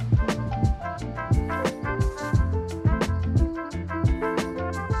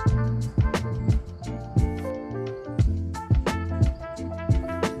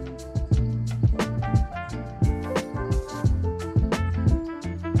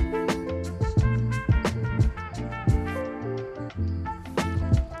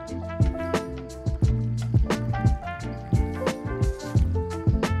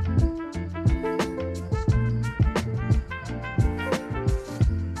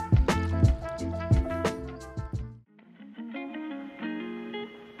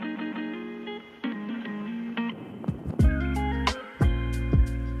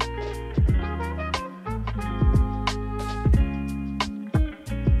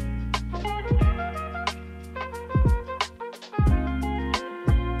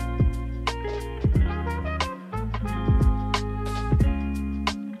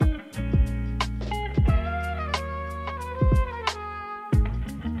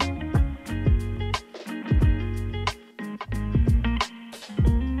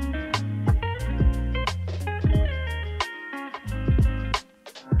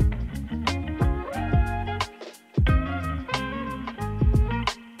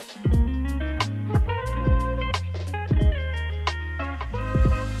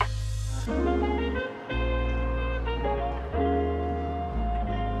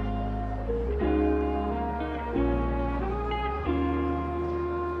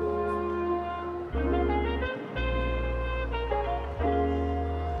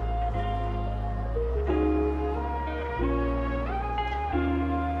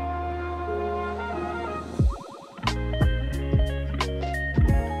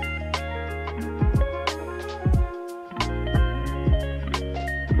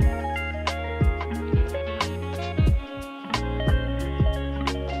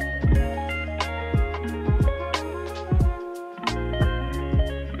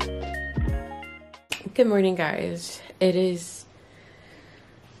 Good morning, guys. It is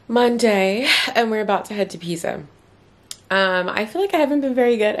Monday and we're about to head to Pisa. I feel like I haven't been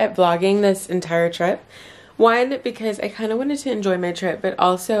very good at vlogging this entire trip. One, because I kind of wanted to enjoy my trip, but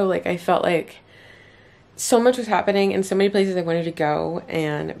also like I felt like so much was happening and so many places I wanted to go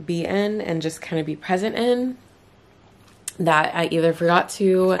and be in and just kind of be present in that I either forgot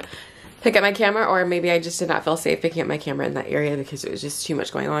to pick up my camera, or maybe I just did not feel safe picking up my camera in that area because it was just too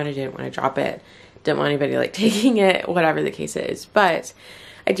much going on. I didn't want to drop it. Didn't want anybody like taking it, whatever the case is. But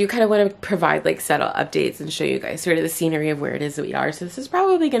I do kind of want to provide like subtle updates and show you guys sort of the scenery of where it is that we are. So this is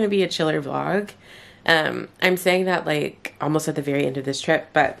probably going to be a chiller vlog. I'm saying that like almost at the very end of this trip,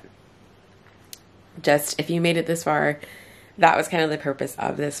 but just if you made it this far, that was kind of the purpose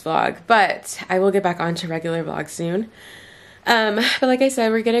of this vlog. But I will get back on to regular vlogs soon. But like I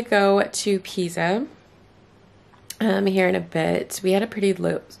said, we're going to go to Pisa here in a bit. We had a pretty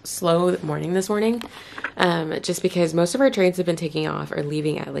slow morning this morning, just because most of our trains have been taking off or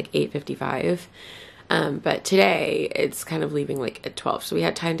leaving at like 8:55. But today it's kind of leaving like at 12. So we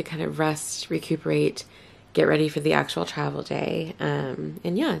had time to kind of rest, recuperate, get ready for the actual travel day.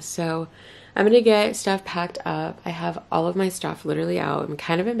 And yeah, so I'm going to get stuff packed up. I have all of my stuff literally out. I'm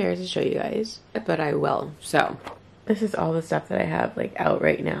kind of embarrassed to show you guys, but I will. So this is all the stuff that I have like out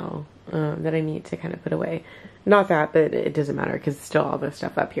right now, that I need to kind of put away. Not that, but it doesn't matter because it's still all this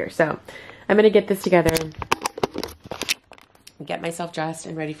stuff up here. So I'm going to get this together, get myself dressed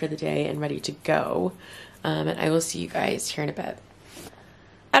and ready for the day and ready to go. And I will see you guys here in a bit.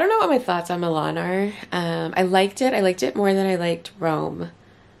 I don't know what my thoughts on Milan are. I liked it. I liked it more than I liked Rome.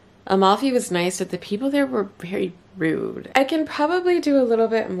 Amalfi was nice, but the people there were very rude. I can probably do a little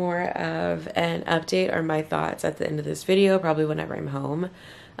bit more of an update or my thoughts at the end of this video, probably whenever I'm home.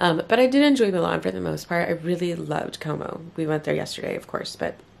 But I did enjoy Milan for the most part. I really loved Como. We went there yesterday, of course,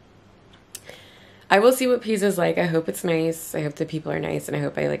 but I will see what Pisa's like. I hope it's nice. I hope the people are nice, and I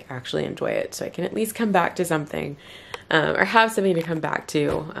hope I like actually enjoy it so I can at least come back to something, or have something to come back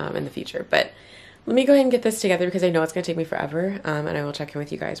to in the future. But let me go ahead and get this together because I know it's going to take me forever, and I will check in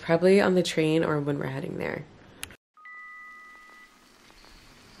with you guys probably on the train or when we're heading there.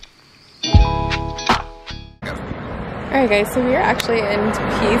 Alright guys, so we are actually in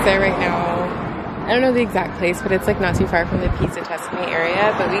Pisa right now. I don't know the exact place, but it's like not too far from the Pisa Tuscany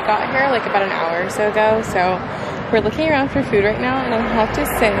area. But we got here like about an hour or so ago, so we're looking around for food right now, and I have to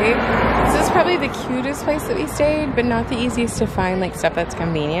say, this is probably the cutest place that we stayed, but not the easiest to find like stuff that's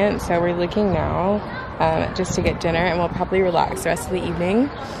convenient. So we're looking now just to get dinner, and we'll probably relax the rest of the evening.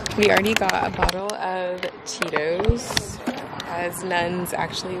 We already got a bottle of Tito's, as nuns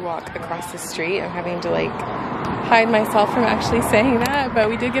actually walk across the street. I'm having to like hide myself from actually saying that, but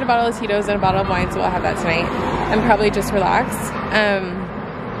we did get a bottle of Tito's and a bottle of wine, so we'll have that tonight and probably just relax.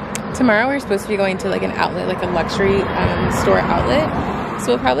 Tomorrow we're supposed to be going to like an outlet, like a luxury store outlet, so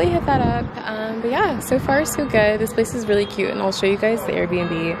we'll probably hit that up. But yeah, so far so good. This place is really cute, and I'll show you guys the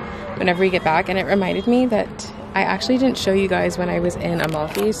Airbnb whenever we get back. And it reminded me that I actually didn't show you guys when I was in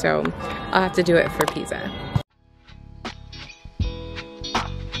Amalfi, so I'll have to do it for Pisa.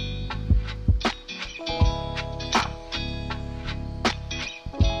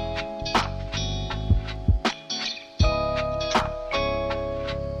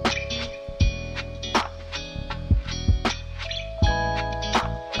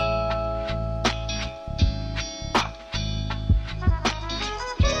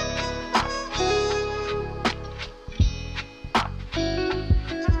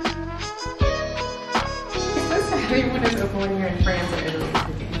 Everyone is open when you're in France or Italy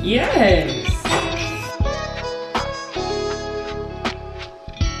cooking. Yes.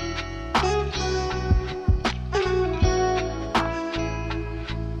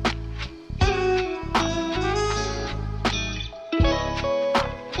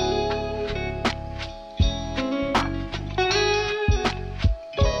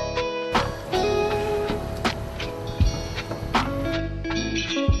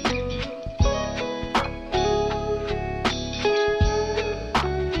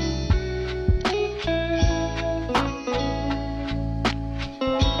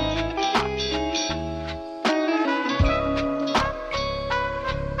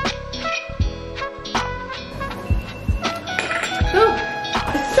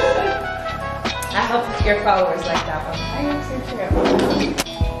 I hope your followers like that one. I hope so too.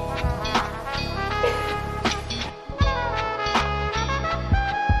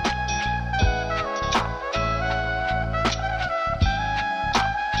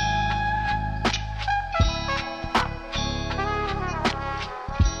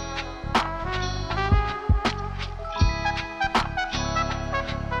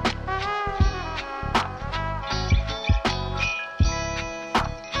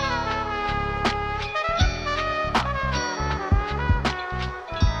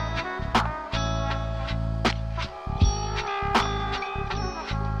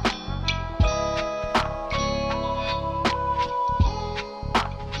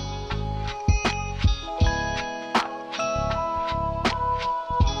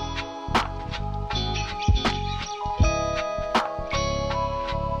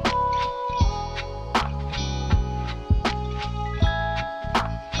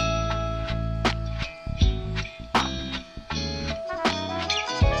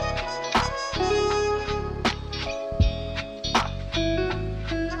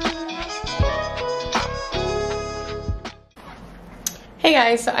 Hey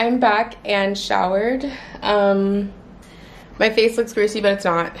guys, so I'm back and showered. My face looks greasy, but it's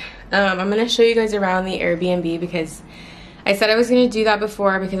not. I'm gonna show you guys around the Airbnb because I said I was gonna do that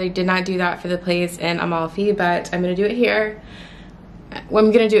before because I did not do that for the place in Amalfi, but I'm gonna do it here. Well,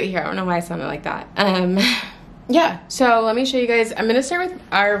 I'm gonna do it here. I don't know why I sounded like that. Yeah, so let me show you guys. I'm gonna start with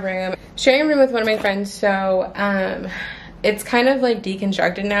our room. Sharing a room with one of my friends, so it's kind of like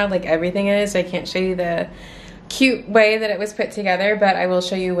deconstructed now, like everything is. So I can't show you the cute way that it was put together, but I will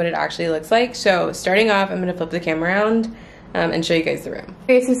show you what it actually looks like. So starting off, I'm gonna flip the camera around and show you guys the room.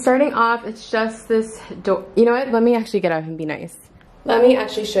 Okay, so starting off, it's just this door. You know what? Let me actually get up and be nice. Let me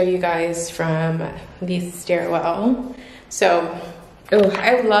actually show you guys from the stairwell. So, oh,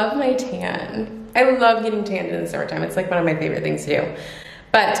 I love my tan. I love getting tanned in the summertime. It's like one of my favorite things to do.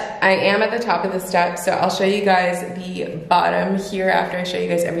 But I am at the top of the steps, so I'll show you guys the bottom here after I show you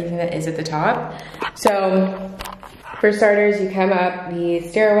guys everything that is at the top. So for starters, you come up the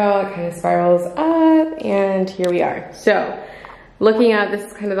stairwell, it kind of spirals up, and here we are. So looking at this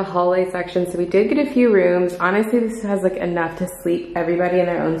is kind of the hallway section. So we did get a few rooms. Honestly, this has like enough to sleep everybody in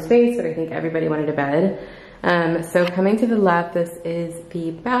their own space, but I think everybody wanted a bed. So coming to the left, this is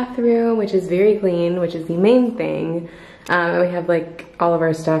the bathroom, which is very clean, which is the main thing. And we have like all of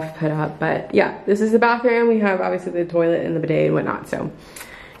our stuff put up, but yeah, this is the bathroom. We have obviously the toilet and the bidet and whatnot. So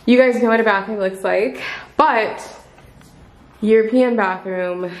you guys know what a bathroom looks like, but European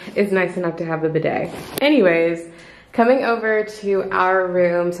bathroom is nice enough to have the bidet. Anyways, coming over to our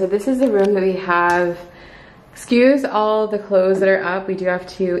room. So this is the room that we have. Excuse all the clothes that are up. We do have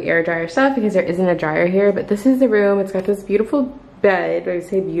to air dry our stuff because there isn't a dryer here, but this is the room. It's got this beautiful bed. I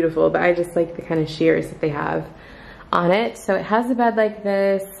say beautiful, but I just like the kind of shears that they have on it. So it has a bed like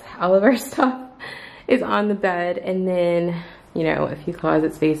this. All of our stuff is on the bed, and then, you know, a few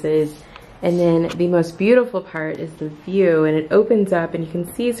closet spaces. And then the most beautiful part is the view, and it opens up and you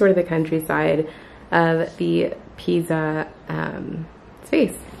can see sort of the countryside of the Pisa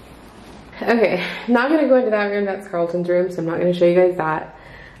space. Okay, not gonna go into that room. That's Carlton's room, so I'm not gonna show you guys that.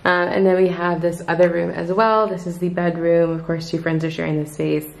 And then we have this other room as well. This is the bedroom. Of course, 2 friends are sharing this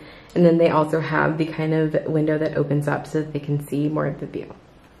space. And then they also have the kind of window that opens up so that they can see more of the view.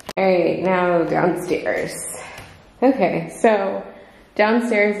 All right, now downstairs. Okay, so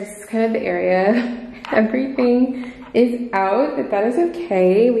downstairs, this is kind of the area. Everything is out, but that is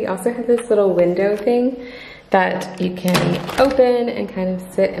okay. We also have this little window thing that you can open and kind of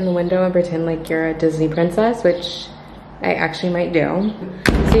sit in the window and pretend like you're a Disney princess, which I actually might do.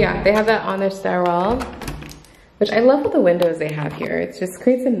 So yeah, they have that on their stairwell, which I love all the windows they have here. It just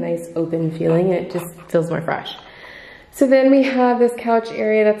creates a nice open feeling and it just feels more fresh. So then we have this couch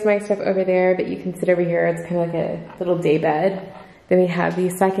area. That's my stuff over there, but you can sit over here. It's kind of like a little day bed. Then we have the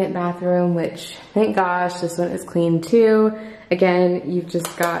second bathroom, which thank gosh, this one is clean too. Again, you've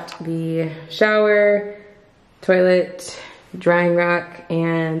just got the shower, toilet, drying rack,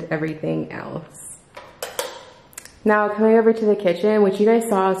 and everything else. Now coming over to the kitchen, which you guys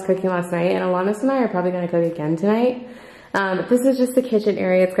saw us cooking last night, and Alanis and I are probably gonna cook again tonight. But this is just the kitchen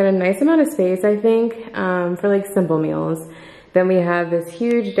area. It's got a nice amount of space, I think, for like simple meals. Then we have this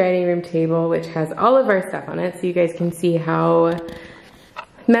huge dining room table, which has all of our stuff on it, so you guys can see how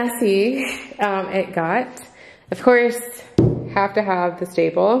messy it got. Of course, have to have the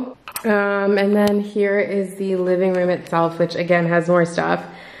staple. And then here is the living room itself, which again has more stuff,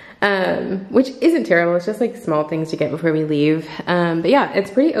 which isn't terrible. It's just like small things to get before we leave. But yeah,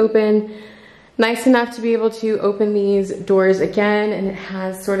 it's pretty open. Nice enough to be able to open these doors again, and it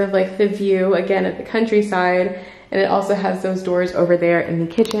has sort of like the view again at the countryside, and it also has those doors over there in the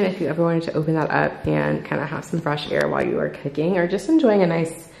kitchen if you ever wanted to open that up and kind of have some fresh air while you are cooking or just enjoying a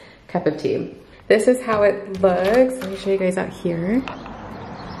nice cup of tea. This is how it looks. Let me show you guys out here.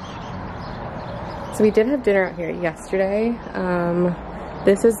 So we did have dinner out here yesterday.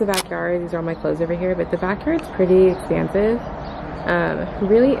 This is the backyard. These are all my clothes over here, but the backyard's pretty expansive.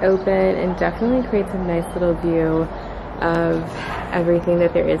 Really open, and definitely creates a nice little view of everything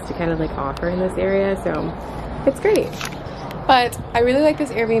that there is to kind of like offer in this area, so it's great. But I really like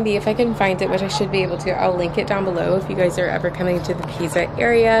this Airbnb. If I can find it, which I should be able to, I'll link it down below if you guys are ever coming to the Pisa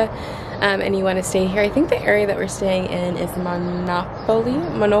area and you want to stay here. I think the area that we're staying in is Monopoly,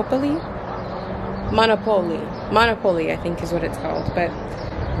 I think is what it's called, but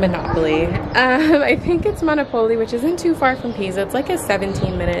Monopoly. I think it's Monopoly, which isn't too far from Pisa. It's like a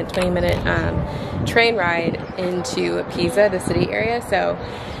 17-minute, 20-minute train ride into Pisa, the city area. So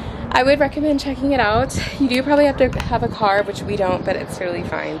I would recommend checking it out. You do probably have to have a car, which we don't, but it's totally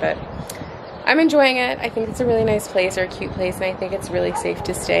fine. But I'm enjoying it. I think it's a really nice place, or a cute place, and I think it's really safe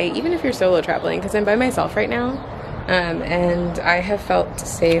to stay, even if you're solo traveling, because I'm by myself right now. And I have felt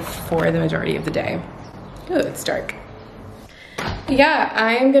safe for the majority of the day. Oh, it's dark. Yeah,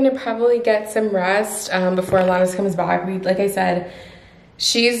 I'm gonna probably get some rest before Alanis comes back. Like I said,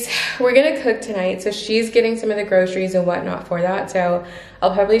 we're gonna cook tonight, so she's getting some of the groceries and whatnot for that. So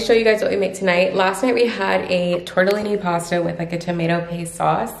I'll probably show you guys what we make tonight. Last night we had a tortellini pasta with like a tomato paste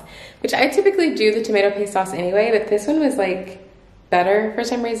sauce, which I typically do the tomato paste sauce anyway, but this one was like better for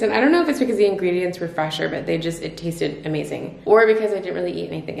some reason. I don't know if it's because the ingredients were fresher, but it tasted amazing, or because I didn't really eat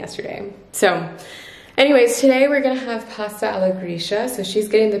anything yesterday. So anyways, today we're gonna have pasta alla gricia. So she's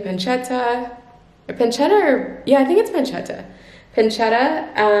getting the pancetta, yeah, I think it's pancetta.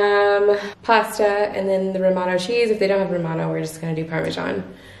 Pasta, and then the Romano cheese. If they don't have Romano, we're just gonna do Parmesan.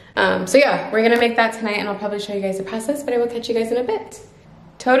 So yeah, we're gonna make that tonight, and I'll probably show you guys the pastas, but I will catch you guys in a bit.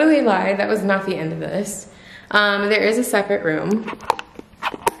 Totally lied, that was not the end of this. There is a separate room.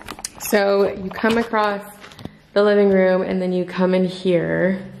 So you come across the living room, and then you come in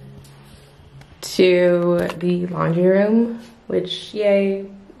here to the laundry room, which, yay,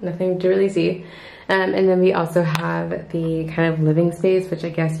 nothing to really see. And then we also have the kind of living space, which I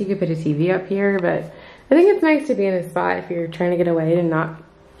guess you could put a TV up here, but I think it's nice to be in a spot if you're trying to get away and not,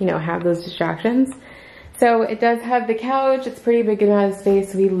 you know, have those distractions. So it does have the couch. It's pretty big amount of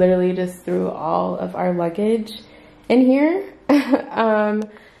space. We literally just threw all of our luggage in here. And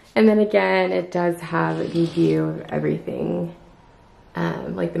then again, it does have the view of everything,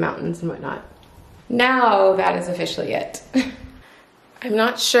 like the mountains and whatnot. Now that is officially it. I'm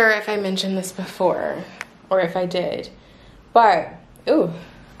not sure if I mentioned this before or if I did, but, ooh,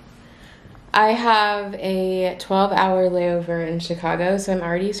 I have a 12-hour layover in Chicago, so I'm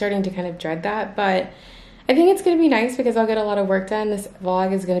already starting to kind of dread that, but I think it's gonna be nice because I'll get a lot of work done. This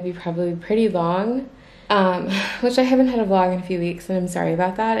vlog is gonna be probably pretty long, which I haven't had a vlog in a few weeks, and I'm sorry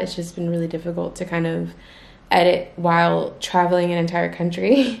about that. It's just been really difficult to kind of edit while traveling an entire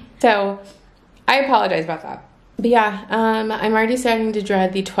country. So I apologize about that. But yeah, I'm already starting to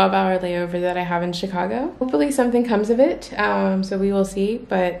dread the 12-hour layover that I have in Chicago. Hopefully something comes of it, so we will see,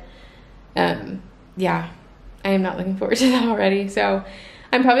 but yeah, I am not looking forward to that already. So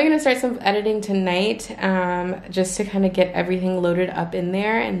I'm probably gonna start some editing tonight, just to kind of get everything loaded up in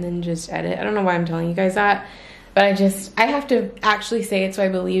there and then just edit. I don't know why I'm telling you guys that, but I have to actually say it so I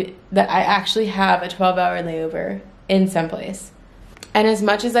believe that I actually have a 12-hour layover in someplace. And as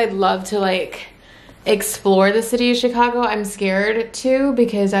much as I'd love to like explore the city of Chicago, I'm scared to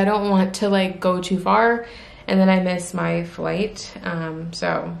because I don't want to like go too far and then I miss my flight.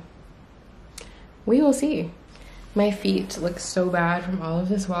 So we will see. My feet look so bad from all of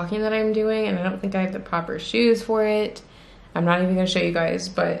this walking that I'm doing, and I don't think I have the proper shoes for it. I'm not even gonna show you guys,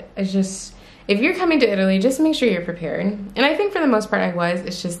 but it's just, if you're coming to Italy, just make sure you're prepared. And I think for the most part I was.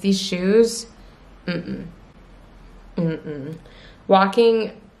 It's just these shoes,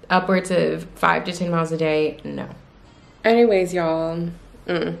 walking upwards of 5 to 10 miles a day, no. Anyways, y'all,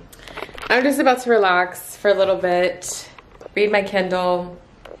 I'm just about to relax for a little bit, read my Kindle,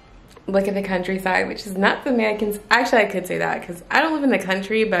 look at the countryside, which is not something I can, actually I could say that because I don't live in the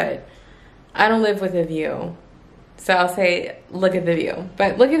country, but I don't live with a view. So I'll say look at the view,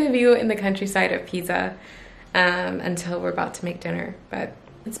 but look at the view in the countryside of Pisa until we're about to make dinner. But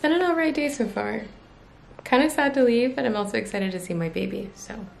it's been an alright day so far. Kind of sad to leave, but I'm also excited to see my baby,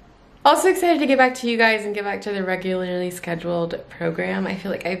 so. Also excited to get back to you guys and get back to the regularly scheduled program. I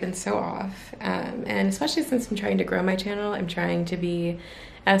feel like I've been so off, and especially since I'm trying to grow my channel, I'm trying to be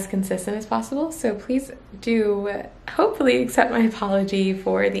as consistent as possible. So please do hopefully accept my apology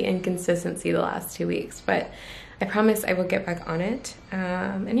for the inconsistency the last 2 weeks, but I promise I will get back on it.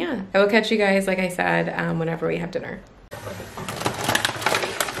 And yeah, I will catch you guys, like I said, whenever we have dinner.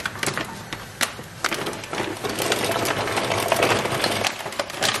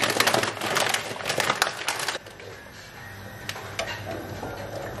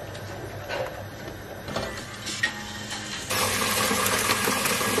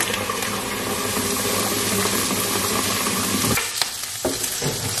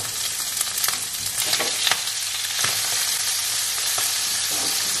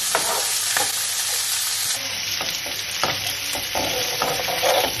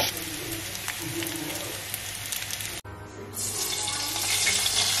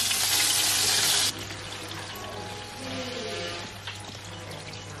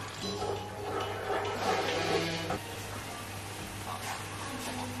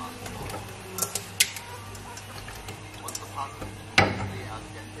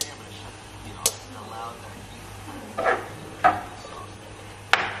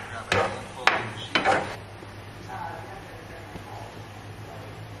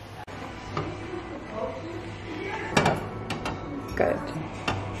 Good.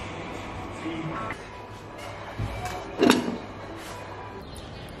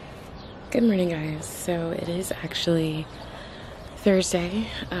 Good morning, guys. So it is actually Thursday,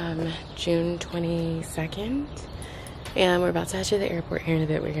 June 22nd, and we're about to head to the airport here in a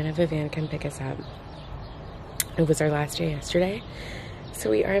bit. We're gonna have a van come pick us up. It was our last day yesterday,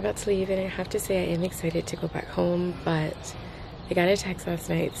 so we are about to leave, and I have to say I am excited to go back home, but I got a text last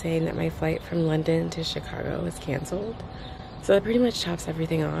night saying that my flight from London to Chicago was canceled. So that pretty much tops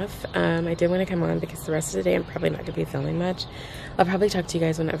everything off. I did want to come on because the rest of the day I'm probably not going to be filming much. I'll probably talk to you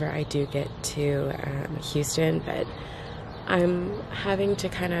guys whenever I do get to Houston, but I'm having to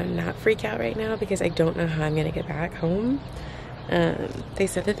kind of not freak out right now because I don't know how I'm going to get back home. They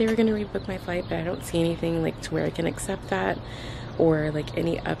said that they were going to rebook my flight, but I don't see anything like to where I can accept that or like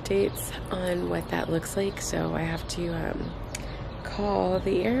any updates on what that looks like. So I have to call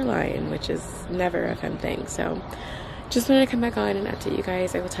the airline, which is never a fun thing. So just wanted to come back on and update you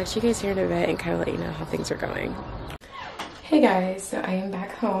guys. I will talk to you guys here in a bit and kind of let you know how things are going. Hey guys, so I am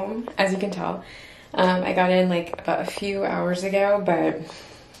back home, as you can tell. I got in like about a few hours ago, but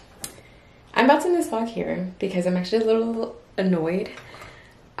I'm about to end this vlog here because I'm actually a little annoyed.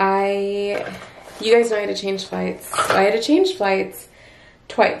 You guys know I had to change flights. So I had to change flights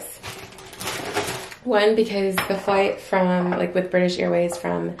twice. One, because the flight from, like with British Airways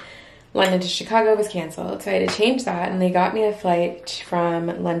from London to Chicago was canceled, so I had to change that, and they got me a flight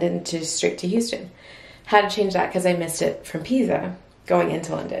from London to straight to Houston. Had to change that because I missed it from Pisa going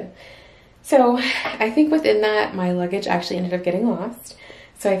into London. So I think within that, my luggage actually ended up getting lost.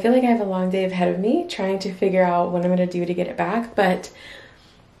 So I feel like I have a long day ahead of me trying to figure out what I'm going to do to get it back, but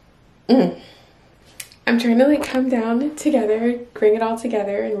I'm trying to like come down together, bring it all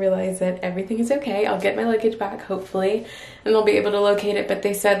together, and realize that everything is okay. I'll get my luggage back, hopefully, and they'll be able to locate it. But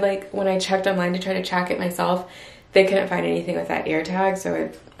they said, like, when I checked online to try to track it myself, they couldn't find anything with that air tag,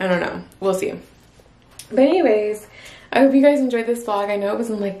 so I don't know. We'll see. But anyways, I hope you guys enjoyed this vlog. I know it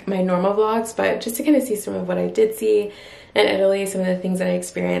wasn't like my normal vlogs, but just to kind of see some of what I did see in Italy, some of the things that I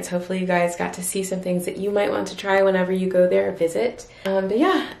experienced. Hopefully you guys got to see some things that you might want to try whenever you go there or visit. But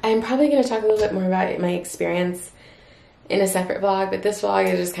yeah, I'm probably going to talk a little bit more about my experience in a separate vlog, but this vlog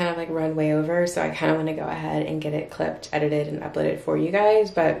is just kind of like run way over, so I kind of want to go ahead and get it clipped, edited, and uploaded for you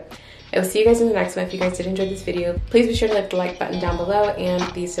guys. But I will see you guys in the next one. If you guys did enjoy this video, please be sure to hit the like button down below and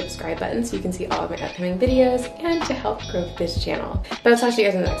the subscribe button so you can see all of my upcoming videos and to help grow this channel. But I'll talk to you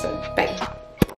guys in the next one. Bye.